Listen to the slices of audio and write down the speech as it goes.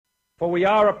For we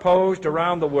are opposed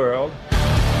around the world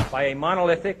by a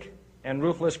monolithic and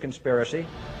ruthless conspiracy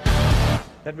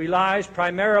that relies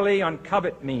primarily on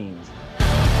covert means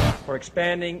for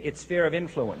expanding its sphere of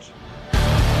influence,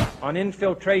 on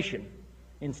infiltration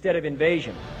instead of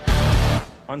invasion,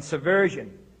 on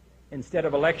subversion instead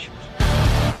of elections,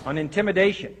 on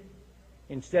intimidation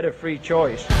instead of free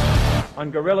choice, on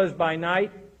guerrillas by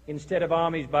night instead of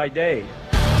armies by day.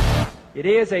 It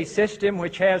is a system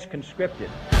which has conscripted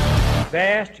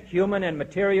vast human and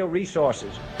material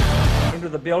resources into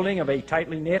the building of a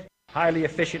tightly knit, highly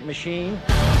efficient machine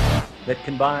that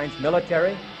combines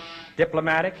military,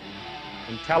 diplomatic,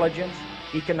 intelligence,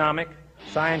 economic,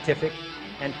 scientific,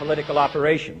 and political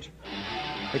operations.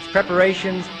 Its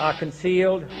preparations are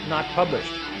concealed, not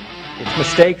published. Its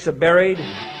mistakes are buried,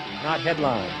 not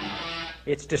headlined.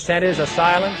 Its dissenters are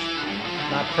silenced,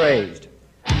 not praised.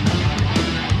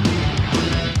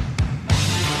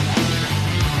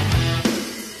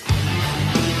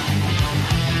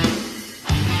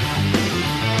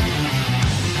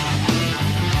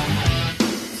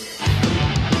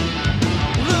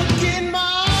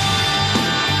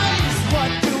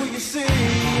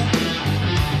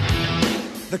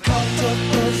 The cult of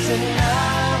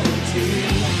personality.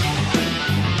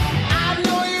 I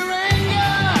know your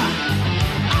anger,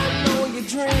 I know your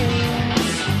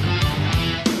dreams.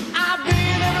 I've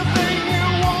been everything you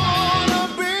wanna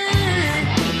be.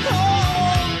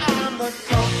 Oh, I'm the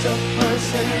cult of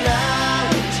personality.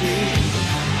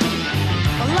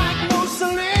 Like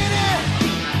Mussolini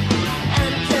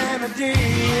and Kennedy,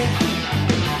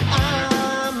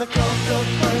 I'm the cult of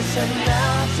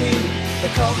personality. The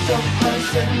cult of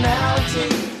personality.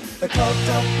 The cult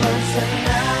of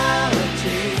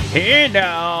personality. Hey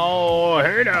now,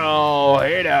 hey now,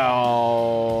 hey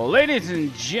now. Ladies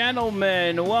and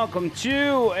gentlemen, welcome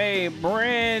to a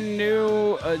brand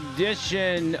new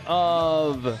edition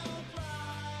of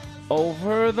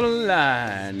Over the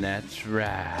Line. That's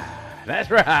right.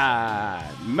 That's right.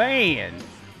 Man,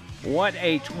 what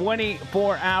a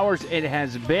 24 hours it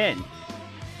has been.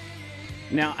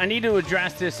 Now, I need to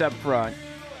address this up front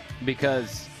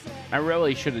because I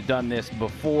really should have done this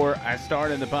before I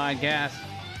started the podcast,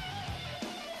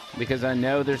 because I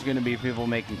know there's going to be people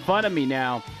making fun of me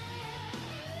now.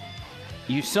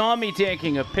 You saw me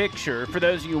taking a picture. For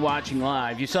those of you watching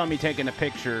live, you saw me taking a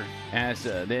picture as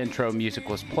the intro music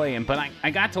was playing, but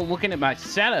I got to looking at my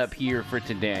setup here for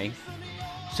today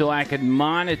so I could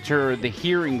monitor the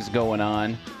hearings going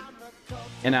on,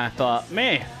 and I thought,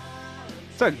 man,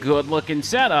 a good looking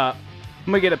setup. Let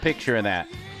me get a picture of that.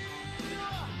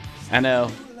 I know.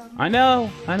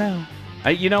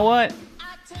 You know what?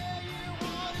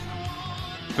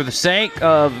 For the sake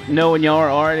of knowing y'all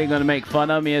are already going to make fun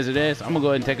of me as it is, I'm going to go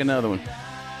ahead and take another one.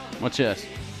 Watch this.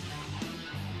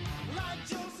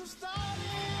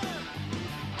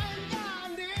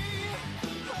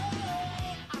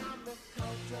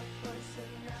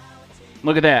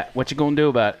 Look at that. What you going to do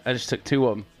about it? I just took two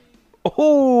of them.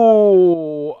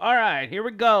 Oh, all right, here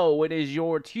we go. It is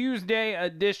your Tuesday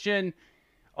edition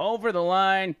Over the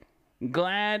Line.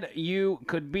 Glad you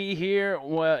could be here.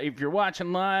 Well, if you're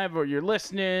watching live or you're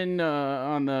listening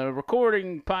on the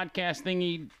recording podcast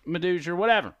thingy, Medusa, or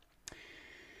whatever.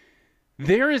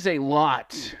 There is a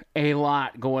lot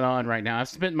going on right now. I've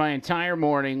spent my entire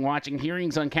morning watching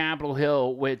hearings on Capitol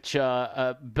Hill, which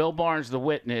Bill Barr's the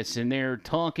witness, and they're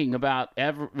talking about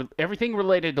everything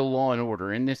related to law and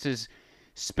order. And this has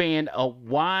spanned a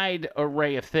wide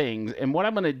array of things. And what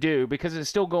I'm going to do, because it's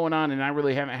still going on and I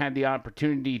really haven't had the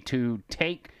opportunity to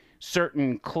take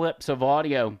certain clips of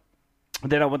audio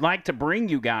that I would like to bring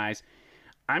you guys,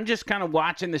 I'm just kind of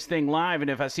watching this thing live, and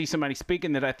if I see somebody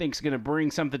speaking that I think is going to bring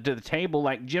something to the table,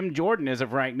 like Jim Jordan is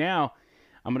of right now,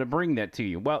 I'm going to bring that to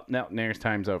you. Well, no, there's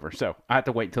time's over, so I have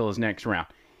to wait till his next round.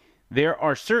 There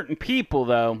are certain people,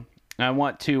 though, I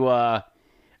want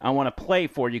to play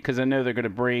for you because I know they're going to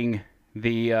bring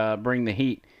the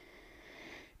heat.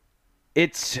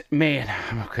 It's, man,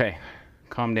 okay,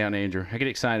 calm down, Andrew. I get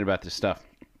excited about this stuff.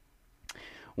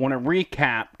 I want to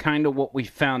recap kind of what we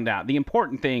found out, the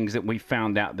important things that we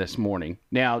found out this morning.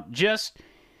 Now, just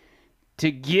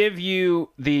to give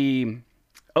you the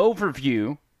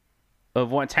overview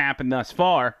of what's happened thus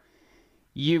far,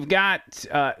 you've got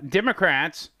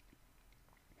Democrats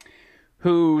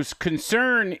whose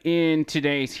concern in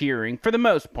today's hearing, for the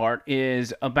most part,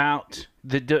 is about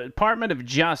the Department of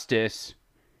Justice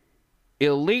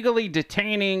illegally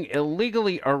detaining,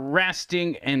 illegally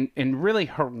arresting, and really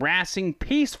harassing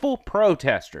peaceful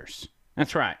protesters.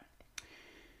 That's right.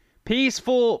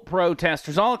 Peaceful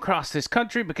protesters all across this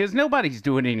country, because nobody's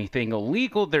doing anything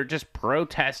illegal. They're just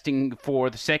protesting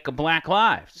for the sake of black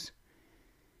lives.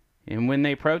 And when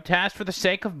they protest for the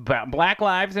sake of black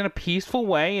lives in a peaceful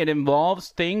way, it involves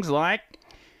things like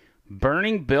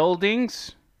burning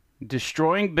buildings,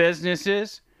 destroying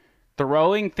businesses,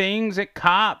 throwing things at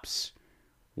cops,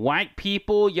 white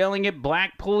people yelling at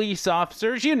black police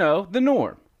officers. You know, the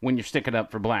norm when you're sticking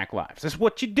up for black lives. That's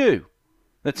what you do.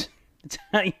 That's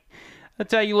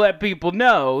how you let people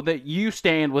know that you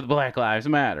stand with Black Lives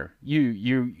Matter.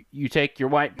 You take your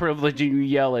white privilege and you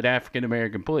yell at African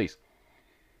American police.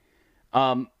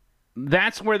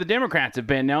 That's where the Democrats have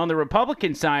been. Now, on the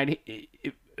Republican side,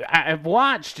 I've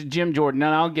watched Jim Jordan,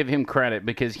 and I'll give him credit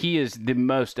because he is the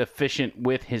most efficient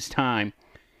with his time.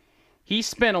 He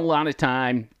spent a lot of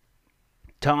time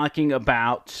talking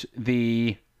about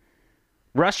the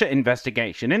Russia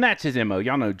investigation, and that's his MO.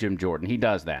 Y'all know Jim Jordan. He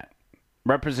does that.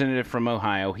 Representative from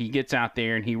Ohio. He gets out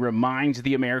there and he reminds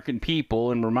the American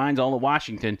people and reminds all of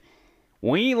Washington,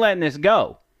 we ain't letting this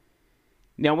go.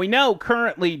 Now, we know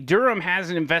currently Durham has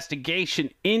an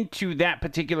investigation into that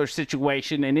particular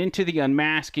situation and into the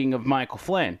unmasking of Michael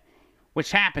Flynn,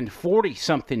 which happened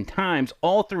 40-something times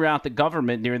all throughout the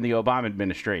government during the Obama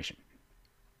administration,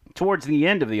 towards the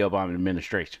end of the Obama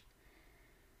administration.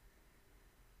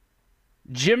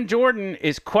 Jim Jordan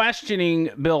is questioning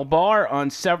Bill Barr on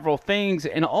several things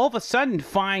and all of a sudden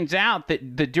finds out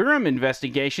that the Durham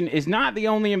investigation is not the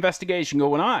only investigation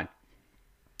going on.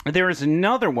 There is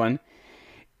another one,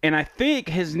 and I think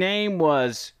his name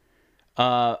was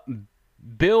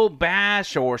Bill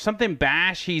Bash or something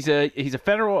Bash. He's a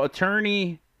federal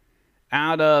attorney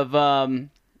out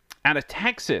of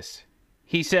Texas.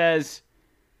 He says,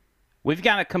 we've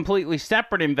got a completely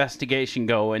separate investigation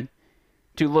going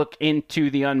to look into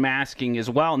the unmasking as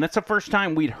well. And that's the first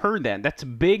time we'd heard that. That's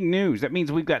big news. That means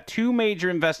we've got two major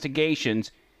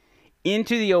investigations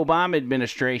into the Obama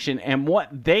administration and what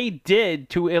they did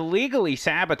to illegally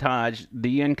sabotage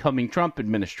the incoming Trump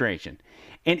administration.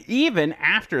 And even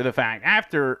after the fact,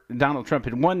 after Donald Trump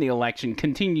had won the election,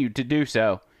 continued to do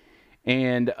so.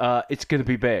 And it's going to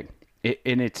be big.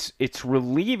 And it's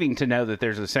relieving to know that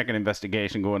there's a second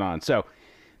investigation going on. So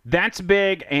that's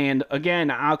big, and again,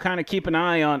 I'll kind of keep an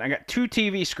eye on. I got two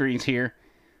TV screens here,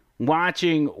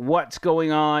 watching what's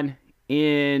going on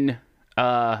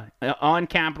on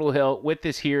Capitol Hill with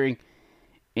this hearing,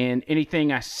 and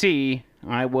anything I see,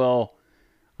 I will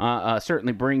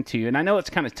certainly bring to you. And I know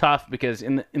it's kind of tough because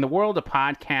in the world of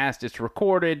podcast, it's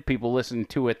recorded. People listen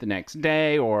to it the next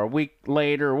day or a week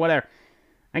later or whatever.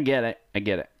 I get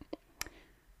it.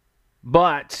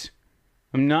 But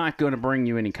I'm not going to bring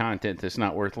you any content that's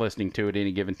not worth listening to at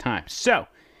any given time. So,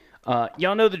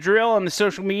 y'all know the drill on the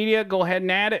social media. Go ahead and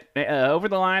add it. Over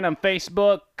the Line on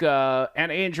Facebook,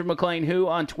 at Andrew McLean Who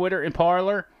on Twitter and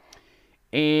Parler,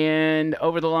 and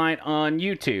Over the Line on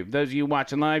YouTube. Those of you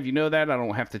watching live, you know that. I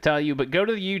don't have to tell you. But go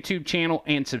to the YouTube channel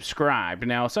and subscribe.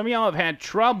 Now, some of y'all have had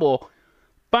trouble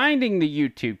finding the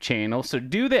YouTube channel, so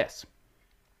do this.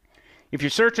 If you're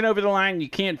searching Over the Line, you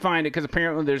can't find it because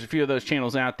apparently there's a few of those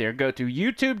channels out there. Go to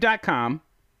youtube.com/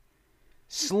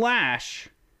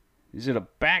 is it a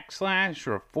backslash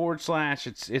or a forward slash?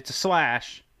 It's a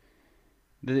slash.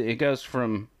 It goes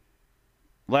from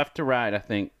left to right, I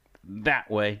think. That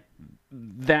way.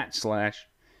 That slash.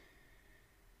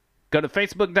 Go to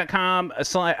facebook.com/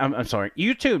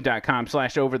 youtube.com/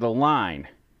 Over the Line.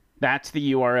 That's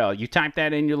the URL. You type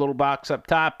that in your little box up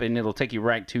top and it'll take you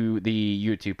right to the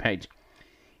YouTube page.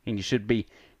 And you should be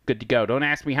good to go. Don't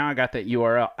ask me how I got that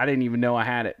URL. I didn't even know I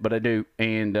had it, but I do,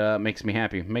 and makes me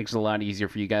happy. Makes it a lot easier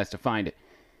for you guys to find it.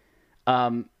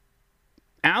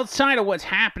 Outside of what's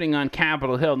happening on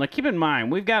Capitol Hill, now keep in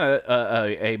mind, we've got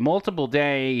a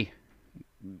multiple-day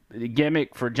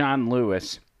gimmick for John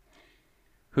Lewis,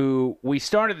 who we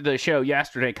started the show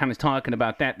yesterday kind of talking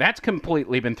about that. That's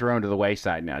completely been thrown to the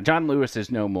wayside now. John Lewis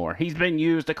is no more. He's been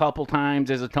used a couple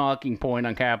times as a talking point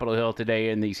on Capitol Hill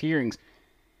today in these hearings.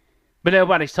 But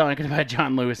nobody's talking about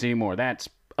John Lewis anymore. That's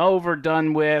over,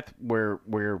 done with.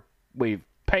 We've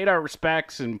paid our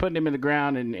respects and put him in the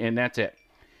ground, and that's it.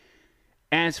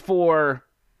 As for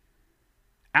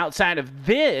outside of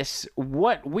this,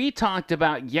 what we talked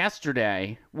about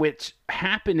yesterday, which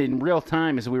happened in real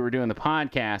time as we were doing the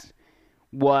podcast,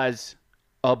 was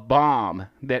a bomb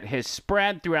that has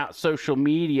spread throughout social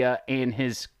media and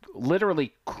has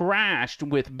literally crashed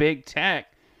with big tech,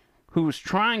 who's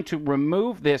trying to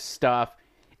remove this stuff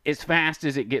as fast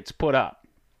as it gets put up.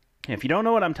 If you don't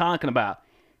know what I'm talking about,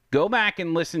 go back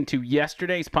and listen to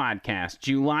yesterday's podcast,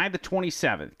 July the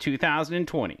 27th,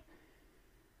 2020.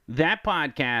 That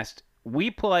podcast,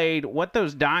 we played what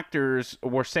those doctors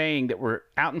were saying that were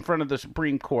out in front of the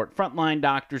Supreme Court. Frontline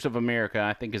Doctors of America,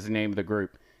 I think is the name of the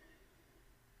group.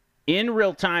 in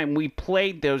real time, we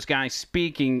played those guys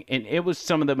speaking, and it was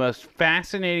some of the most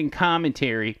fascinating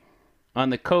commentary on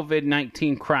the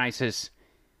COVID-19 crisis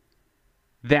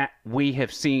that we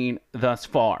have seen thus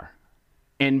far.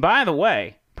 And by the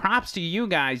way, props to you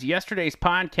guys. Yesterday's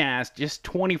podcast, just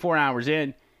 24 hours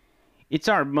in, it's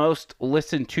our most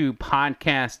listened to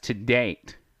podcast to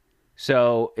date.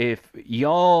 So if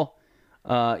y'all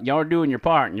are doing your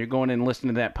part and you're going in and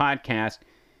listening to that podcast,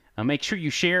 make sure you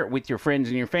share it with your friends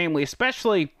and your family,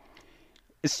 especially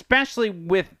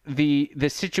with the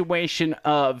situation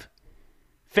of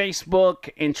Facebook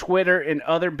and Twitter and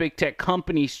other big tech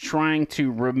companies trying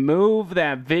to remove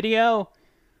that video.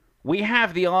 We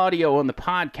have the audio on the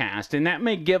podcast, and that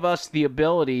may give us the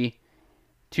ability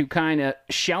to kind of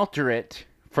shelter it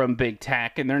from big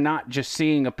tech, and they're not just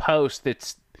seeing a post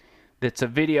that's a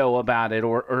video about it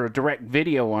or a direct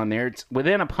video on there. It's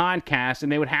within a podcast,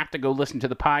 and they would have to go listen to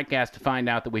the podcast to find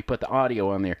out that we put the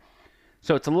audio on there.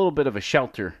 So it's a little bit of a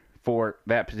shelter for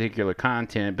that particular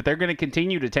content, but they're going to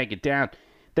continue to take it down.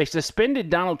 They suspended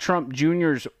Donald Trump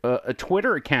Jr.'s a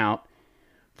Twitter account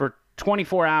for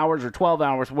 24 hours or 12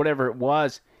 hours, whatever it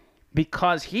was,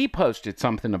 because he posted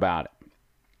something about it.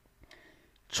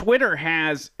 Twitter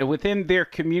has, within their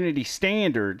community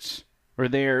standards, or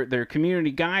their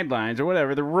community guidelines, or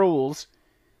whatever, the rules,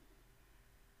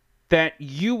 that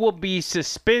you will be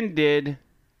suspended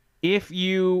if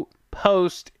you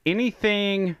post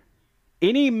anything,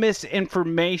 any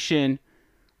misinformation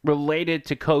related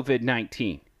to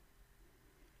COVID-19.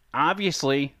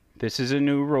 Obviously, this is a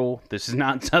new rule. This is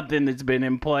not something that's been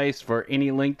in place for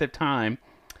any length of time.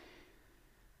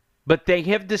 But they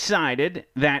have decided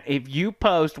that if you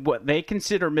post what they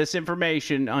consider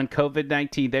misinformation on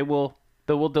COVID-19, they will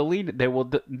delete it.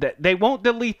 They won't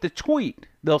delete the tweet.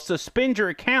 They'll suspend your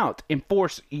account and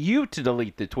force you to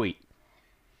delete the tweet.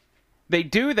 They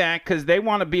do that because they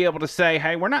want to be able to say,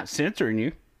 hey, we're not censoring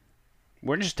you.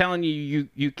 We're just telling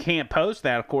you can't post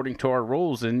that according to our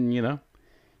rules, and, you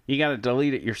got to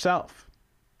delete it yourself.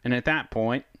 And at that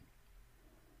point,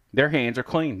 their hands are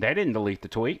clean. They didn't delete the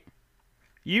tweet.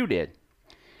 You did.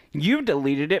 You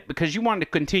deleted it because you wanted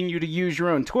to continue to use your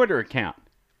own Twitter account.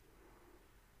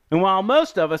 And while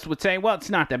most of us would say, well,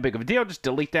 it's not that big of a deal, just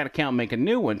delete that account and make a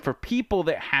new one, for people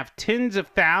that have tens of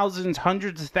thousands,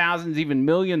 hundreds of thousands, even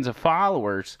millions of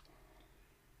followers,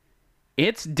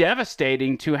 it's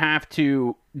devastating to have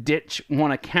to ditch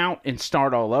one account and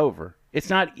start all over. It's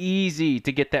not easy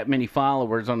to get that many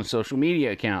followers on a social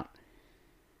media account.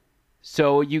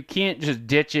 So you can't just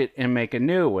ditch it and make a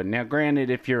new one. Now, granted,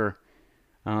 if you're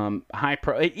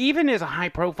even as a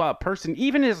high-profile person,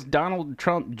 even as Donald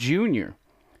Trump Jr.,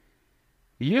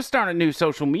 you start a new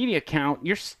social media account,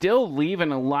 you're still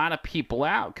leaving a lot of people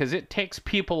out because it takes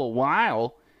people a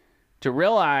while to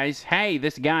realize, hey,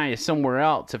 this guy is somewhere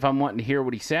else. If I'm wanting to hear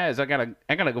what he says, I gotta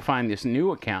go find this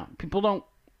new account. People don't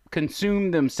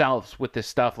consume themselves with this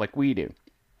stuff like we do.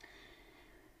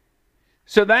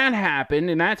 So that happened,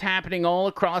 and that's happening all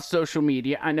across social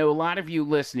media. I know a lot of you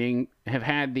listening have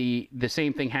had the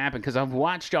same thing happen because I've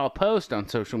watched y'all post on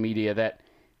social media that,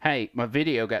 hey, my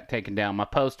video got taken down. My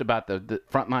post about the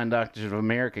Frontline Doctors of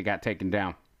America got taken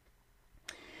down.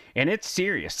 And it's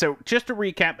serious. So just to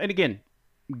recap, and again,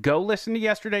 go listen to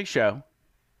yesterday's show.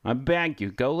 I beg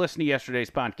you, go listen to yesterday's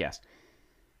podcast.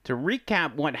 To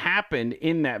recap what happened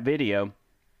in that video,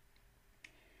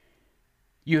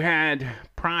 you had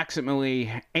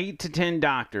approximately 8 to 10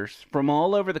 doctors from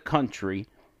all over the country,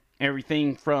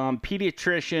 everything from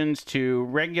pediatricians to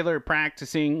regular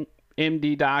practicing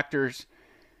MD doctors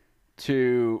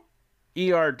to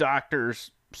ER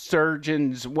doctors,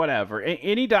 surgeons, whatever.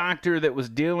 Any doctor that was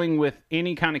dealing with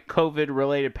any kind of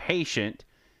COVID-related patient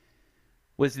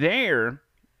was there,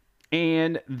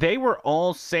 and they were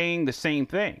all saying the same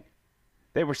thing.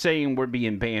 They were saying we're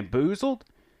being bamboozled.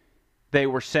 They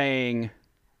were saying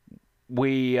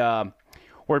we're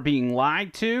being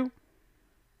lied to.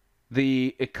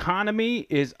 The economy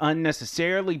is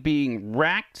unnecessarily being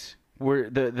wrecked.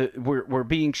 We're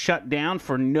being shut down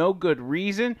for no good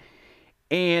reason.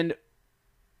 And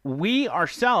we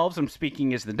ourselves, I'm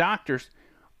speaking as the doctors,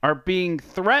 are being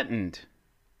threatened.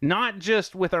 Not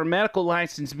just with our medical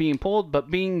license being pulled, but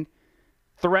being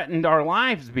threatened, our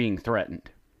lives being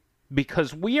threatened.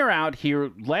 Because we are out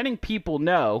here letting people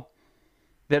know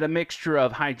that a mixture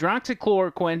of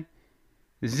hydroxychloroquine,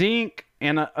 zinc,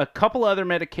 and a couple other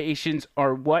medications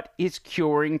are what is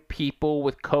curing people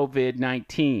with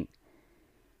COVID-19.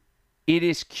 It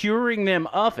is curing them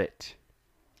of it.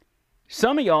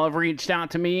 Some of y'all have reached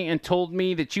out to me and told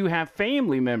me that you have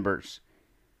family members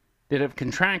that have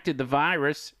contracted the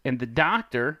virus, and the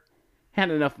doctor had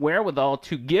enough wherewithal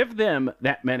to give them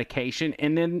that medication,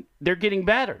 and then they're getting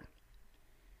better.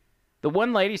 The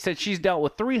one lady said she's dealt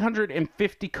with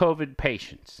 350 COVID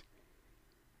patients,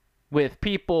 with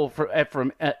people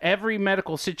from every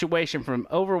medical situation, from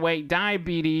overweight,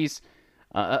 diabetes,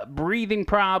 breathing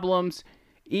problems,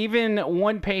 even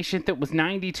one patient that was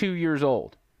 92 years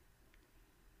old.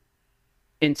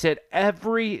 And said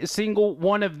every single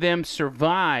one of them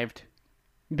survived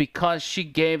because she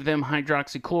gave them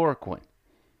hydroxychloroquine.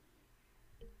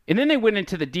 And then they went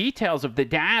into the details of the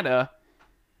data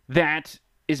that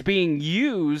is being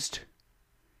used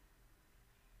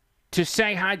to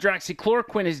say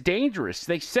hydroxychloroquine is dangerous.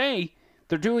 They say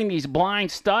they're doing these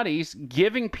blind studies,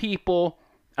 giving people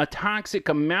a toxic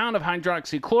amount of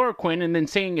hydroxychloroquine and then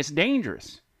saying it's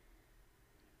dangerous.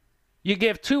 You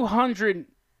give 200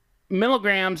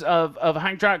 milligrams of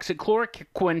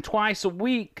hydroxychloroquine twice a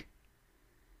week,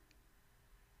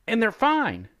 and they're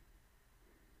fine.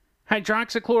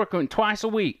 Hydroxychloroquine twice a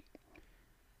week.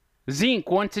 Zinc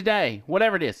once a day.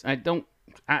 Whatever it is. I don't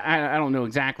know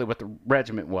exactly what the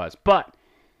regimen was, but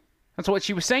that's what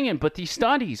she was saying. But these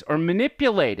studies are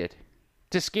manipulated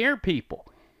to scare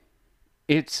people.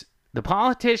 It's the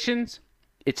politicians,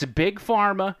 it's a big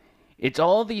pharma, it's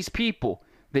all these people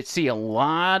that see a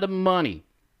lot of money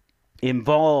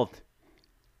involved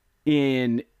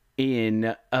in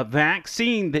a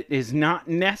vaccine that is not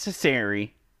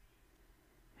necessary,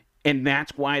 and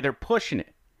that's why they're pushing it.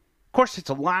 Of course, it's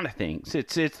a lot of things.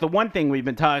 It's the one thing we've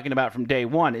been talking about from day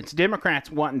one. It's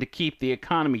Democrats wanting to keep the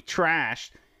economy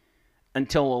trashed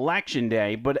until Election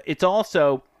Day, but it's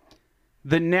also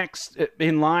the next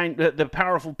in line, the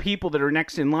powerful people that are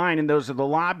next in line, and those are the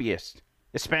lobbyists,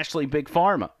 especially Big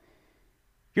Pharma.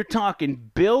 You're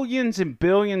talking billions and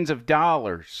billions of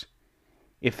dollars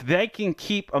if they can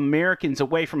keep Americans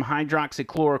away from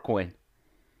hydroxychloroquine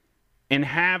and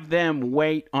have them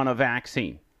wait on a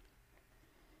vaccine.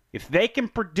 If they can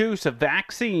produce a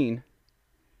vaccine,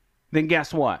 then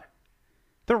guess what?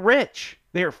 They're rich.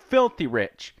 They're filthy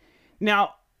rich.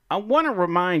 Now, I want to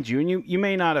remind you, and you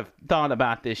may not have thought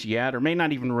about this yet or may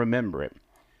not even remember it,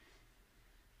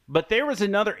 but there was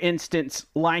another instance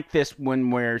like this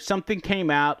one where something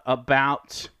came out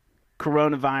about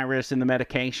coronavirus and the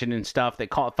medication and stuff that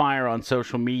caught fire on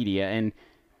social media, and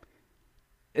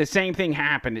the same thing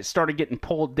happened. It started getting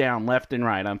pulled down left and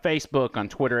right on Facebook, on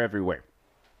Twitter, everywhere.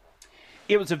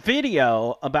 It was a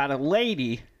video about a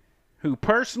lady who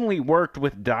personally worked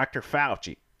with Dr.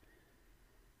 Fauci.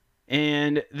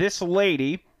 And this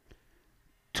lady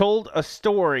told a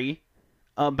story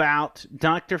about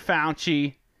Dr.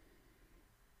 Fauci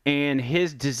and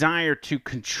his desire to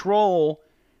control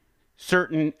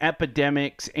certain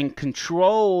epidemics and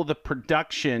control the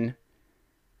production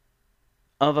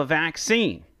of a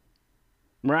vaccine.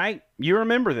 Right? You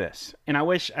remember this. And I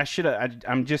wish I should have.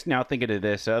 I'm just now thinking of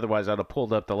this. Otherwise, I'd have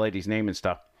pulled up the lady's name and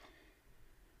stuff.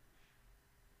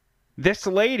 This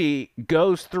lady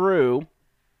goes through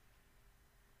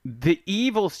the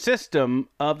evil system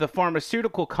of the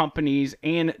pharmaceutical companies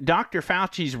and Dr.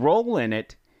 Fauci's role in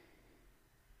it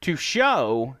to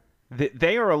show that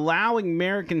they are allowing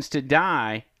Americans to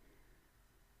die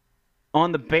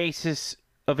on the basis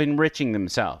of enriching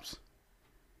themselves.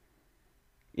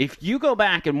 If you go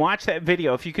back and watch that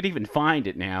video, if you could even find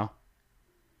it now,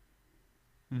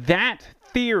 that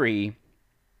theory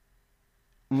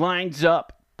lines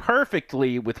up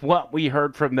perfectly with what we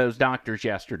heard from those doctors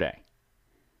yesterday.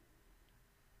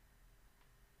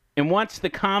 And what's the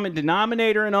common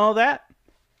denominator in all that?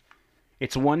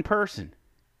 It's one person.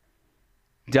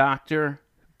 Dr.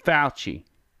 Fauci.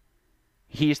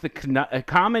 He's the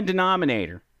common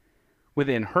denominator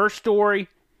within her story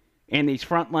and these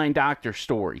frontline doctor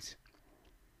stories.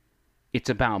 It's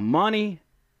about money.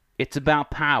 It's about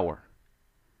power.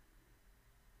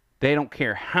 They don't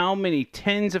care how many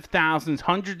tens of thousands,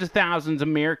 hundreds of thousands of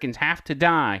Americans have to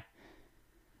die.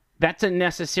 That's a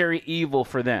necessary evil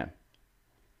for them.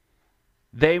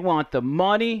 They want the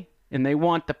money and they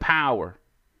want the power.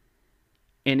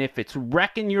 And if it's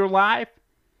wrecking your life,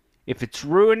 if it's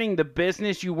ruining the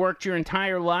business you worked your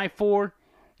entire life for,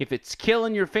 if it's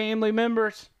killing your family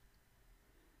members,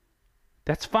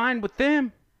 that's fine with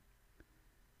them.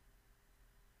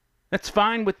 That's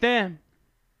fine with them.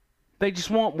 They just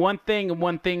want one thing and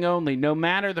one thing only. No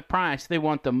matter the price, they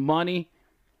want the money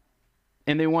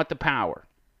and they want the power.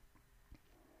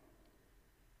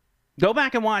 Go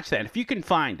back and watch that if you can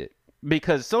find it,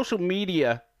 because social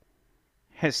media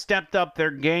has stepped up their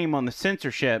game on the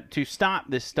censorship to stop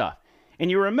this stuff.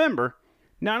 And you remember,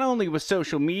 not only was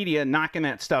social media knocking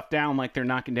that stuff down like they're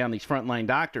knocking down these frontline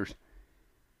doctors,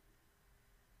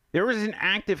 There was an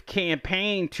active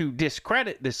campaign to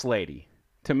discredit this lady,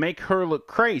 to make her look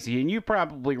crazy. And you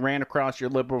probably ran across your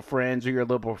liberal friends or your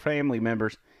liberal family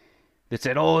members that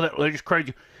said, oh, that lady's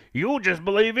crazy. You'll just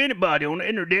believe anybody on the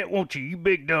internet, won't you, you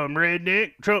big dumb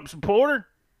redneck Trump supporter?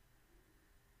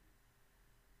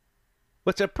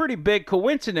 But it's a pretty big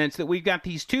coincidence that we've got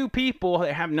these two people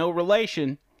that have no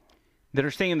relation that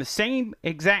are saying the same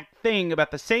exact thing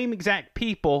about the same exact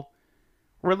people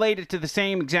related to the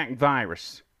same exact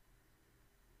virus.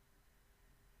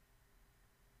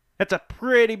 That's a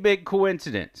pretty big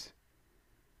coincidence.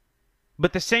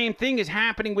 But the same thing is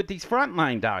happening with these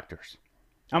frontline doctors.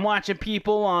 I'm watching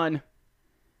people on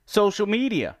social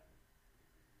media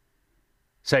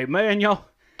say, man,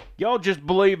 y'all just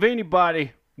believe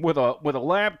anybody with a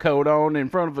lab coat on in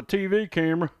front of a TV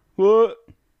camera. What?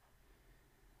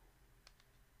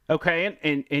 Okay,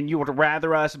 and you would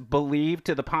rather us believe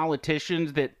to the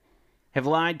politicians that have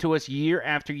lied to us year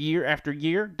after year after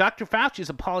year? Dr. Fauci is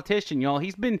a politician, y'all.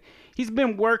 He's been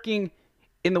working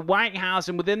in the White House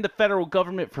and within the federal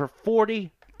government for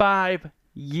 45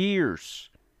 years.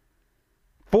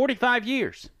 45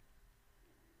 years.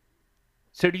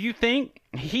 So do you think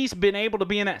he's been able to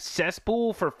be in that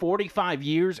cesspool for 45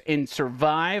 years and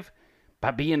survive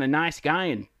by being a nice guy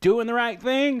and doing the right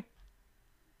thing?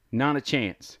 Not a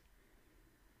chance.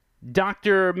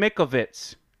 Dr.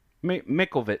 Mikovits.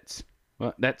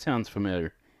 Well, that sounds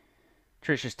familiar.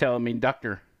 Trisha's telling me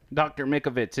Dr.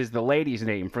 Mikovits is the lady's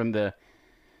name from the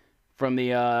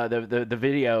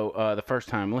video the first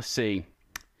time. Let's see.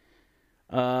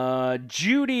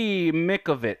 Judy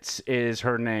Mikovits is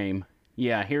her name.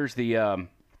 Yeah, here's the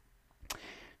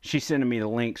she's sending me the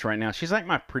links right now. She's like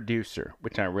my producer,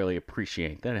 which I really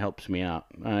appreciate. That helps me out.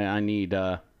 I need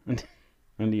I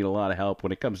need a lot of help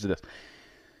when it comes to this.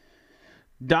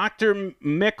 Dr.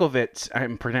 Mikovits,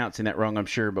 I'm pronouncing that wrong, I'm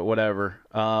sure, but whatever.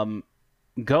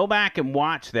 Go back and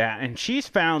watch that. And she's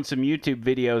found some YouTube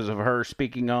videos of her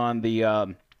speaking on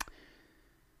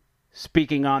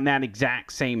that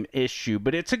exact same issue.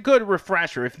 But it's a good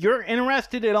refresher. If you're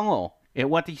interested at all in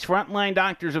what these frontline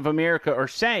doctors of America are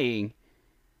saying,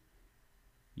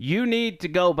 you need to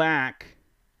go back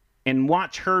and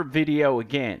watch her video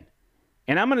again.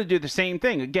 And I'm going to do the same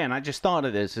thing. Again, I just thought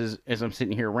of this as I'm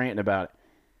sitting here ranting about it.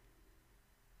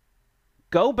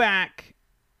 Go back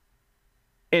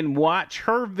and watch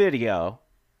her video,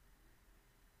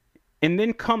 and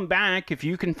then come back, if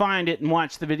you can find it, and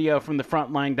watch the video from the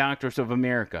Frontline Doctors of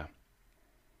America.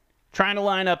 Trying to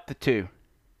line up the two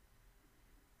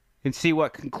and see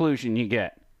what conclusion you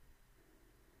get.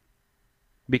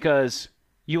 Because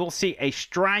you will see a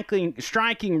striking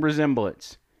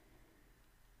resemblance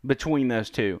between those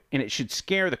two, and it should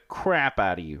scare the crap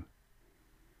out of you.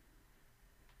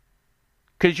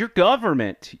 Because your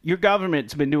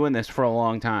government's been doing this for a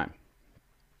long time.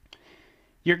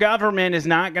 Your government is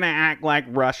not going to act like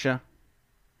Russia.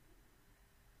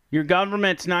 Your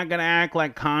government's not going to act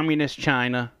like communist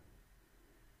China.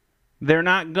 They're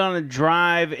not going to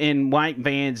drive in white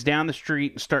vans down the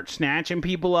street and start snatching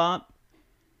people up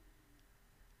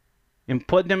and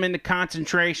put them into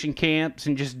concentration camps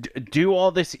and just do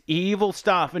all this evil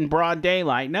stuff in broad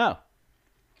daylight. No.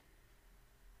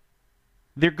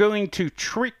 They're going to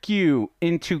trick you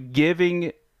into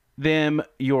giving them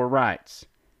your rights.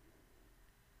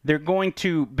 They're going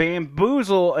to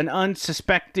bamboozle an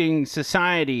unsuspecting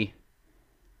society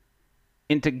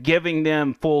into giving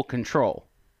them full control.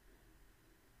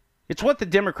 It's what the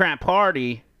Democrat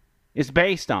Party is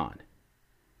based on.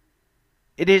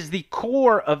 It is the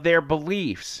core of their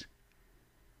beliefs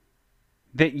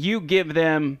that you give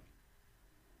them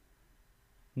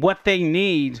what they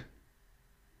need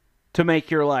to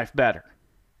make your life better.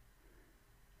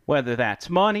 Whether that's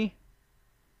money,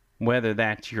 whether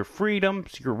that's your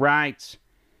freedoms, your rights,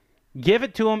 give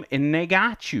it to them and they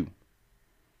got you.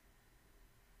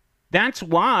 That's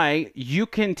why you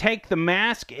can take the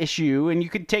mask issue and you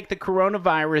can take the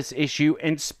coronavirus issue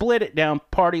and split it down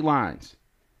party lines.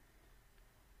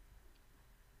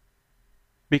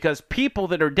 Because people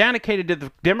that are dedicated to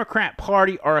the Democrat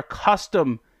Party are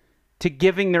accustomed to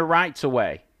giving their rights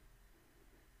away.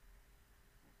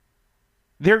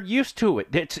 They're used to it.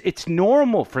 It's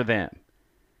normal for them.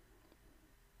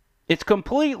 It's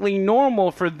completely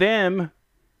normal for them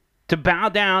to bow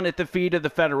down at the feet of the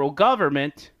federal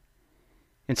government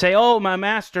and say, oh, my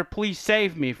master, please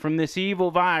save me from this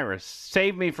evil virus.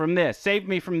 Save me from this. Save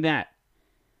me from that.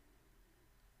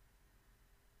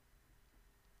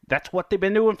 That's what they've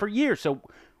been doing for years. So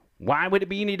why would it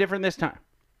be any different this time?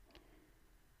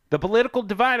 The political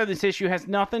divide on this issue has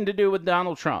nothing to do with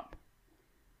Donald Trump.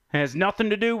 Has nothing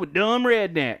to do with dumb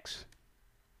rednecks.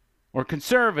 or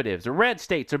conservatives or red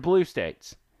states or blue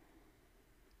states.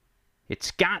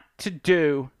 It's got to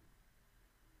do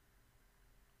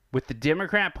with the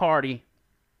Democrat Party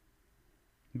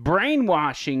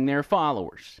brainwashing their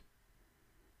followers,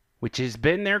 which has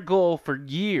been their goal for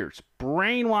years,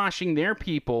 brainwashing their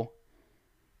people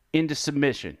into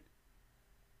submission.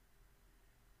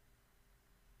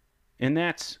 And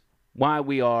that's why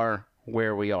we are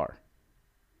where we are.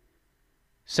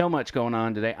 So much going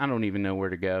on today. I don't even know where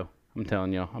to go. I'm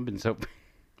telling you, I've been so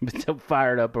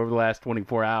fired up over the last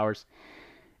 24 hours.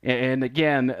 And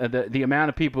again, the amount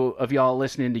of people of y'all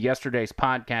listening to yesterday's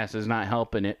podcast is not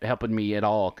helping me at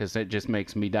all, because it just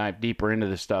makes me dive deeper into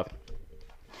this stuff.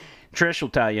 Trish will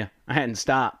tell you, I hadn't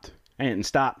stopped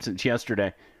since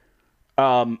yesterday.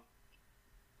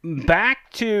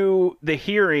 Back to the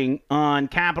hearing on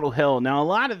Capitol Hill. Now, a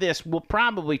lot of this we'll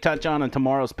probably touch on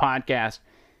tomorrow's podcast,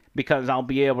 because I'll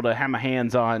be able to have my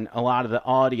hands on a lot of the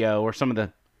audio, or some of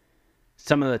the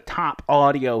top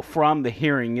audio from the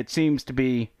hearing. It's going to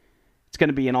be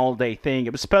an all-day thing.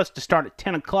 It was supposed to start at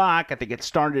 10 o'clock. I think it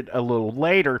started a little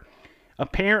later.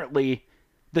 Apparently,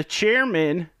 the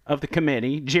chairman of the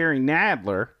committee, Jerry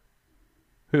Nadler,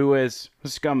 who is a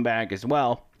scumbag as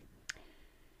well,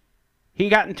 he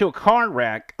got into a car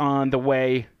wreck on the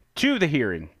way to the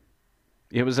hearing.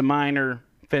 It was a minor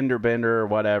fender bender or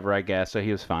whatever, I guess, so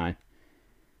he was fine.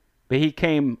 But he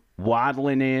came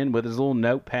waddling in with his little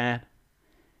notepad,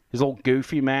 his old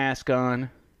goofy mask on,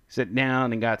 sat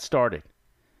down and got started.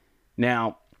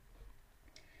 Now,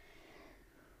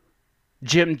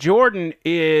 Jim Jordan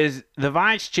is the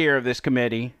vice chair of this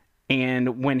committee,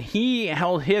 and when he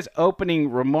held his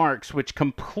opening remarks, which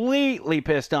completely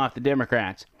pissed off the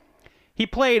Democrats, he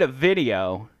played a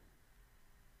video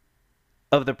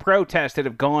of the protests that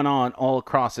have gone on all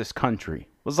across this country.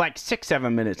 It was like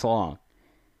 6-7 minutes long.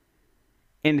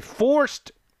 And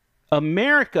forced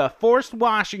America, forced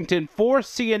Washington,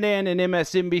 forced CNN and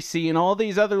MSNBC and all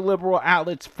these other liberal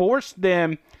outlets, forced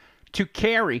them to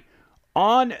carry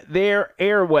on their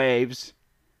airwaves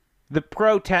the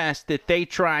protest that they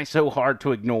try so hard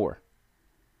to ignore.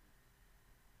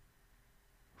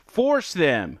 Force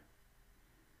them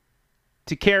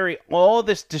to carry all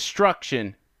this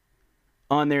destruction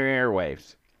on their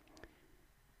airwaves.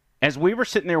 As we were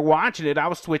sitting there watching it, I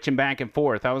was switching back and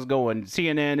forth. I was going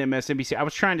CNN, MSNBC. I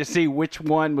was trying to see which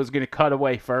one was going to cut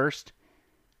away first,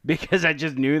 because I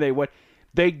just knew they would.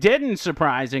 They didn't,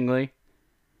 surprisingly,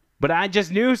 but I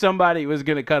just knew somebody was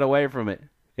going to cut away from it.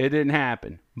 It didn't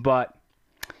happen, but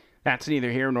that's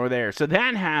neither here nor there. So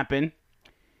that happened.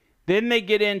 Then they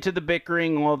get into the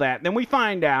bickering, all that. Then we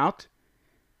find out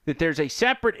that there's a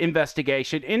separate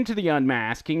investigation into the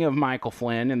unmasking of Michael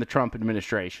Flynn and the Trump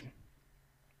administration.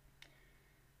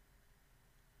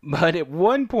 But at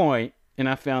one point, and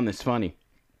I found this funny,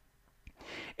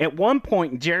 at one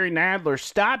point, Jerry Nadler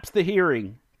stops the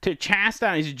hearing to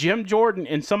chastise Jim Jordan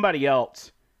and somebody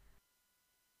else.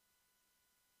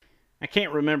 I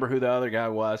can't remember who the other guy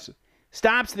was.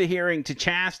 Stops the hearing to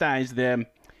chastise them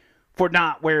for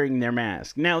not wearing their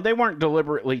mask. Now, they weren't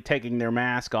deliberately taking their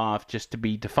mask off just to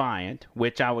be defiant,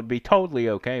 which I would be totally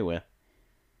okay with.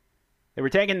 They were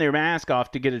taking their mask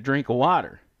off to get a drink of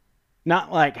water.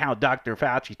 Not like how Dr.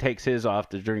 Fauci takes his off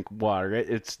to drink water.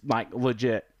 It's like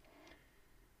legit.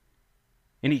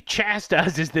 And he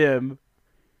chastises them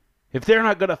if they're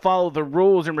not going to follow the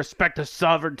rules and respect the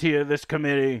sovereignty of this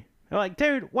committee. They're like,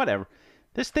 dude, whatever.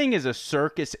 This thing is a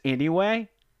circus anyway.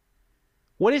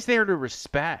 What is there to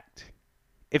respect?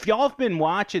 If y'all have been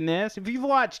watching this, if you've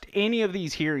watched any of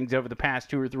these hearings over the past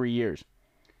 2 or 3 years,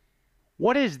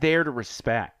 what is there to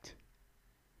respect?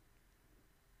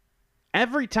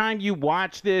 Every time you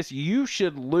watch this, you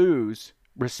should lose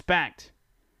respect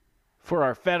for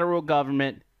our federal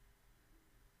government,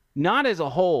 not as a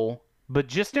whole, but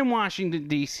just in Washington,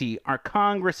 D.C., our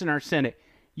Congress and our Senate.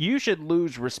 You should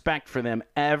lose respect for them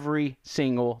every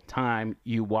single time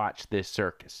you watch this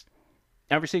circus.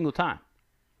 Every single time.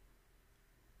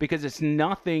 Because it's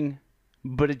nothing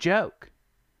but a joke.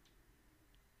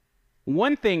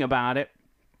 One thing about it,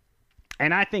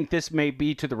 and I think this may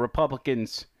be to the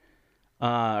Republicans'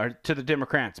 or to the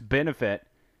Democrats' benefit,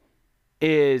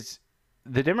 is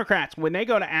the Democrats, when they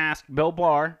go to ask Bill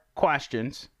Barr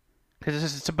questions, because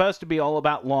this is supposed to be all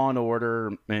about law and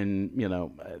order and, you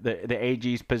know, the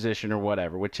AG's position or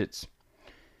whatever, which it's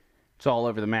all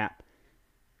over the map.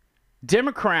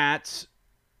 Democrats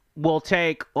will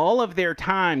take all of their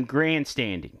time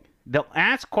grandstanding. They'll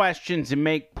ask questions and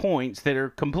make points that are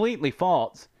completely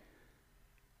false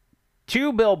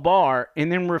to Bill Barr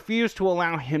and then refuse to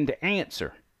allow him to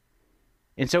answer.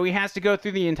 And so he has to go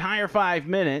through the entire 5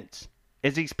 minutes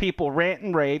as these people rant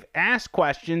and rave, ask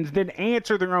questions, then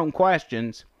answer their own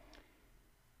questions.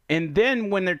 And then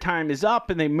when their time is up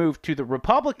and they move to the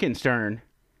Republican's turn,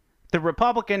 the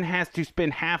Republican has to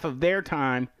spend half of their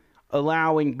time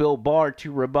allowing Bill Barr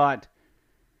to rebut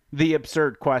the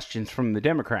absurd questions from the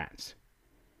Democrats.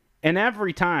 And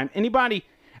every time, anybody,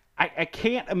 I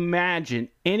can't imagine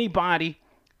anybody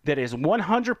that is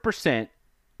 100%,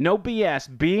 no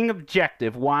BS, being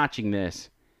objective watching this,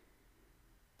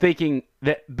 thinking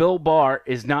that Bill Barr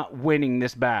is not winning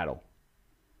this battle.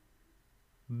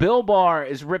 Bill Barr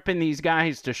is ripping these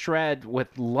guys to shreds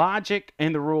with logic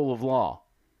and the rule of law.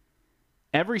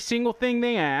 Every single thing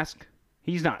they ask,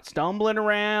 he's not stumbling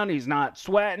around, he's not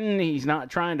sweating, he's not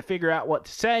trying to figure out what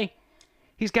to say.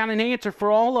 He's got an answer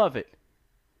for all of it.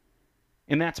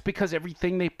 And that's because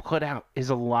everything they put out is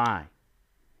a lie.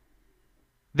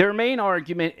 Their main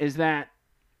argument is that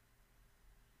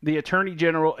the Attorney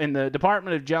General and the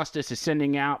Department of Justice is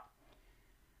sending out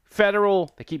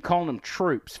federal, they keep calling them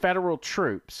troops, federal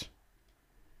troops,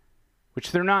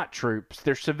 which they're not troops,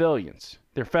 they're civilians,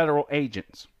 they're federal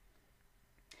agents.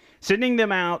 Sending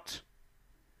them out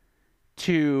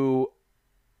to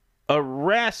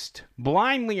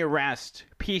blindly arrest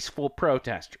peaceful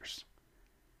protesters.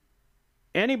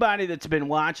 Anybody that's been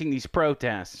watching these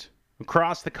protests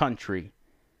across the country,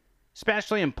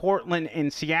 especially in Portland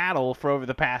and Seattle for over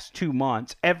the past 2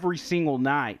 months, every single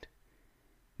night,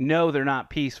 know they're not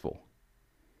peaceful.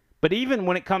 But even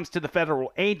when it comes to the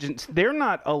federal agents, they're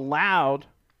not allowed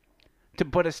to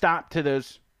put a stop to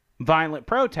those violent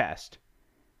protests.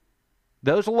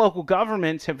 Those local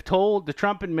governments have told the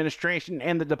Trump administration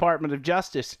and the Department of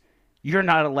Justice, you're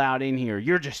not allowed in here.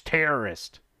 You're just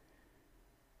terrorists.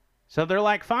 So they're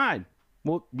like, fine.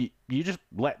 Well, you just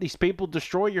let these people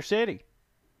destroy your city.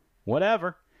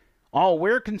 Whatever. All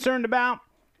we're concerned about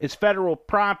is federal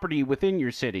property within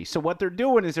your city. So what they're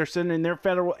doing is they're sending their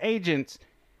federal agents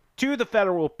to the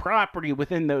federal property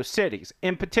within those cities.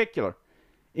 In particular,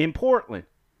 in Portland,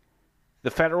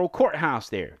 the federal courthouse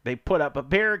there. They put up a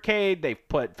barricade. They've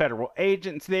put federal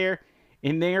agents there,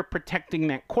 and they're protecting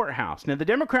that courthouse. Now, the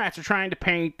Democrats are trying to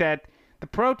paint that the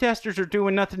protesters are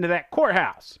doing nothing to that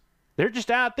courthouse. They're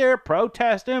just out there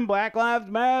protesting, Black Lives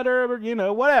Matter,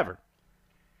 whatever.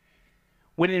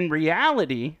 When in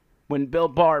reality, when Bill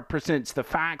Barr presents the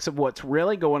facts of what's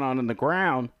really going on the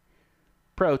ground,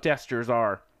 protesters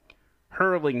are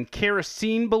hurling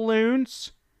kerosene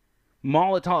balloons,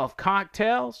 Molotov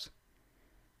cocktails.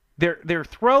 They're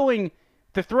throwing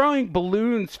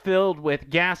balloons filled with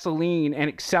gasoline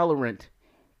and accelerant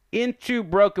into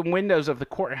broken windows of the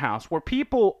courthouse where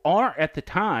people are at the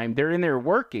time. They're in there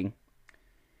working.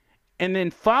 And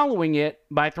then following it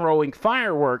by throwing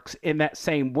fireworks in that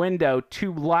same window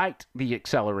to light the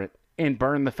accelerant and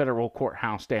burn the federal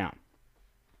courthouse down.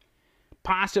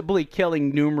 Possibly killing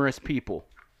numerous people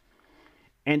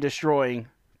and destroying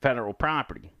federal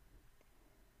property.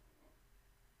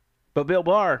 But Bill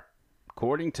Barr,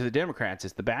 according to the Democrats,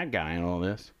 is the bad guy in all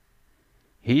this.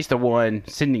 He's the one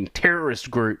sending terrorist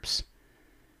groups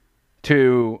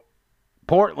to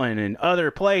Portland and other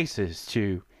places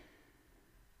to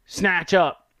snatch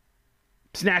up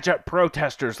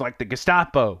protesters like the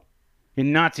Gestapo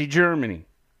in Nazi Germany.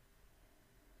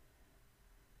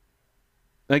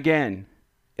 Again,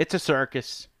 it's a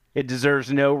circus. It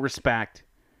deserves no respect.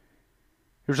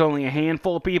 There's only a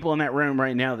handful of people in that room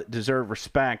right now that deserve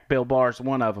respect. Bill Barr's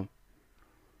one of them.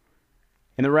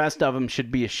 And the rest of them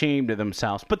should be ashamed of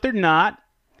themselves. But they're not.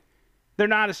 They're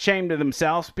not ashamed of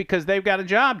themselves because they've got a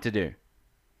job to do.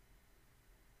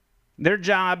 Their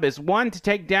job is, one, to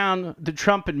take down the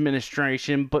Trump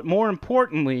administration, but more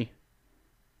importantly,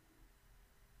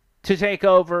 to take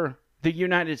over the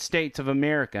United States of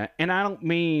America. And I don't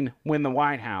mean win the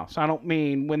White House. I don't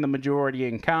mean win the majority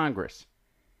in Congress.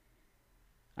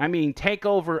 I mean take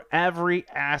over every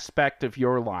aspect of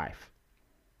your life.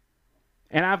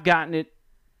 And I've gotten it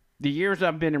the years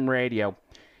I've been in radio.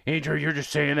 Andrew, you're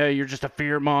just saying that. You're just a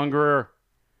fearmonger.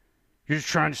 You're just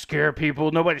trying to scare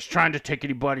people. Nobody's trying to take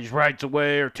anybody's rights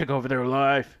away or take over their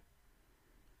life.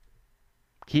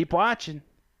 Keep watching,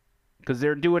 because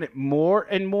they're doing it more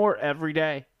and more every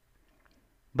day.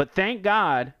 But thank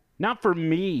God, not for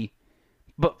me,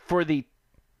 but for the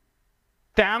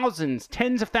thousands,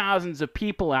 tens of thousands of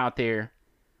people out there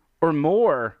or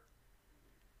more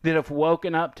that have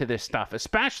woken up to this stuff,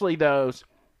 especially those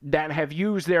that have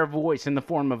used their voice in the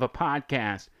form of a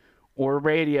podcast or a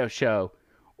radio show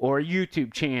or a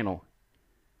YouTube channel,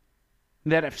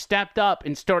 that have stepped up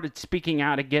and started speaking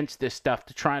out against this stuff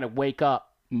to try to wake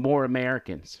up more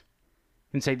Americans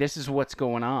and say, this is what's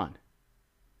going on.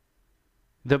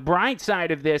 The bright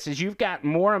side of this is you've got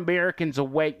more Americans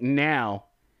awake now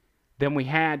than we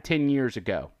had 10 years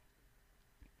ago.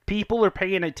 People are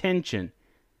paying attention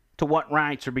to what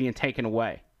rights are being taken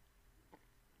away.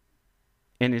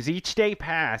 And as each day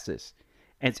passes,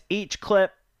 as each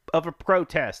clip of a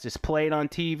protest is played on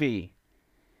TV,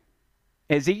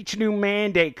 as each new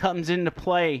mandate comes into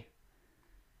play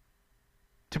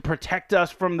to protect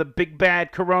us from the big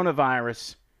bad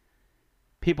coronavirus,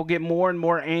 people get more and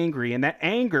more angry. And that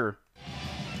anger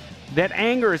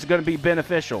is going to be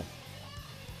beneficial.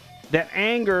 That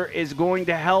anger is going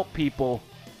to help people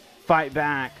fight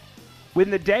back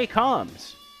when the day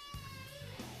comes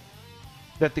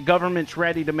that the government's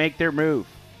ready to make their move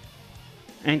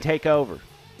and take over.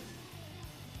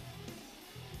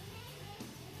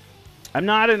 I'm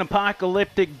not an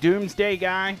apocalyptic doomsday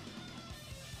guy.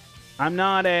 I'm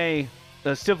not a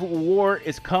civil war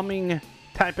is coming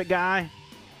type of guy.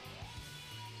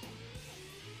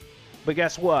 But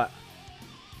guess what?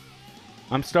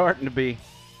 I'm starting to be.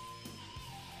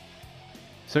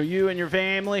 So you and your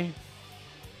family,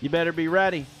 you better be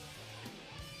ready.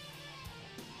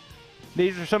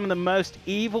 These are some of the most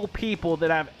evil people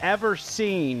that I've ever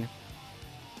seen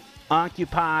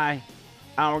occupy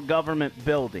our government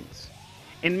buildings.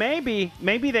 And maybe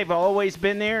they've always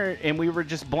been there and we were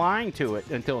just blind to it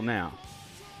until now.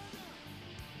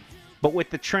 But with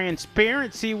the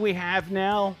transparency we have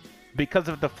now, because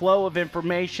of the flow of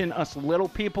information us little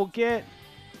people get,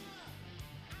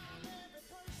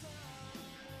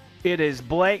 it is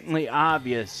blatantly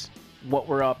obvious what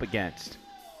we're up against.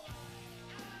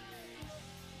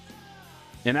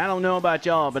 And I don't know about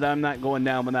y'all, but I'm not going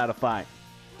down without a fight.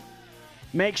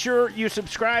 Make sure you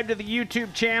subscribe to the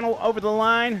YouTube channel Over the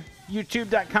Line,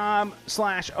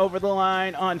 youtube.com/Over the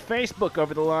Line, on Facebook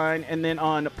Over the Line, and then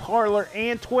on Parler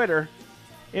and Twitter,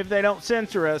 if they don't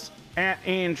censor us, at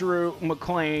Andrew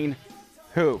McLean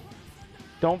Who.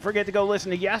 Don't forget to go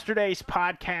listen to yesterday's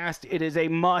podcast. It is a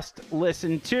must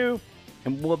listen to,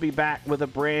 and we'll be back with a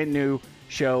brand new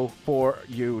show for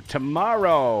you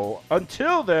tomorrow.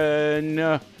 Until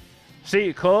then, see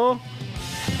you, cool.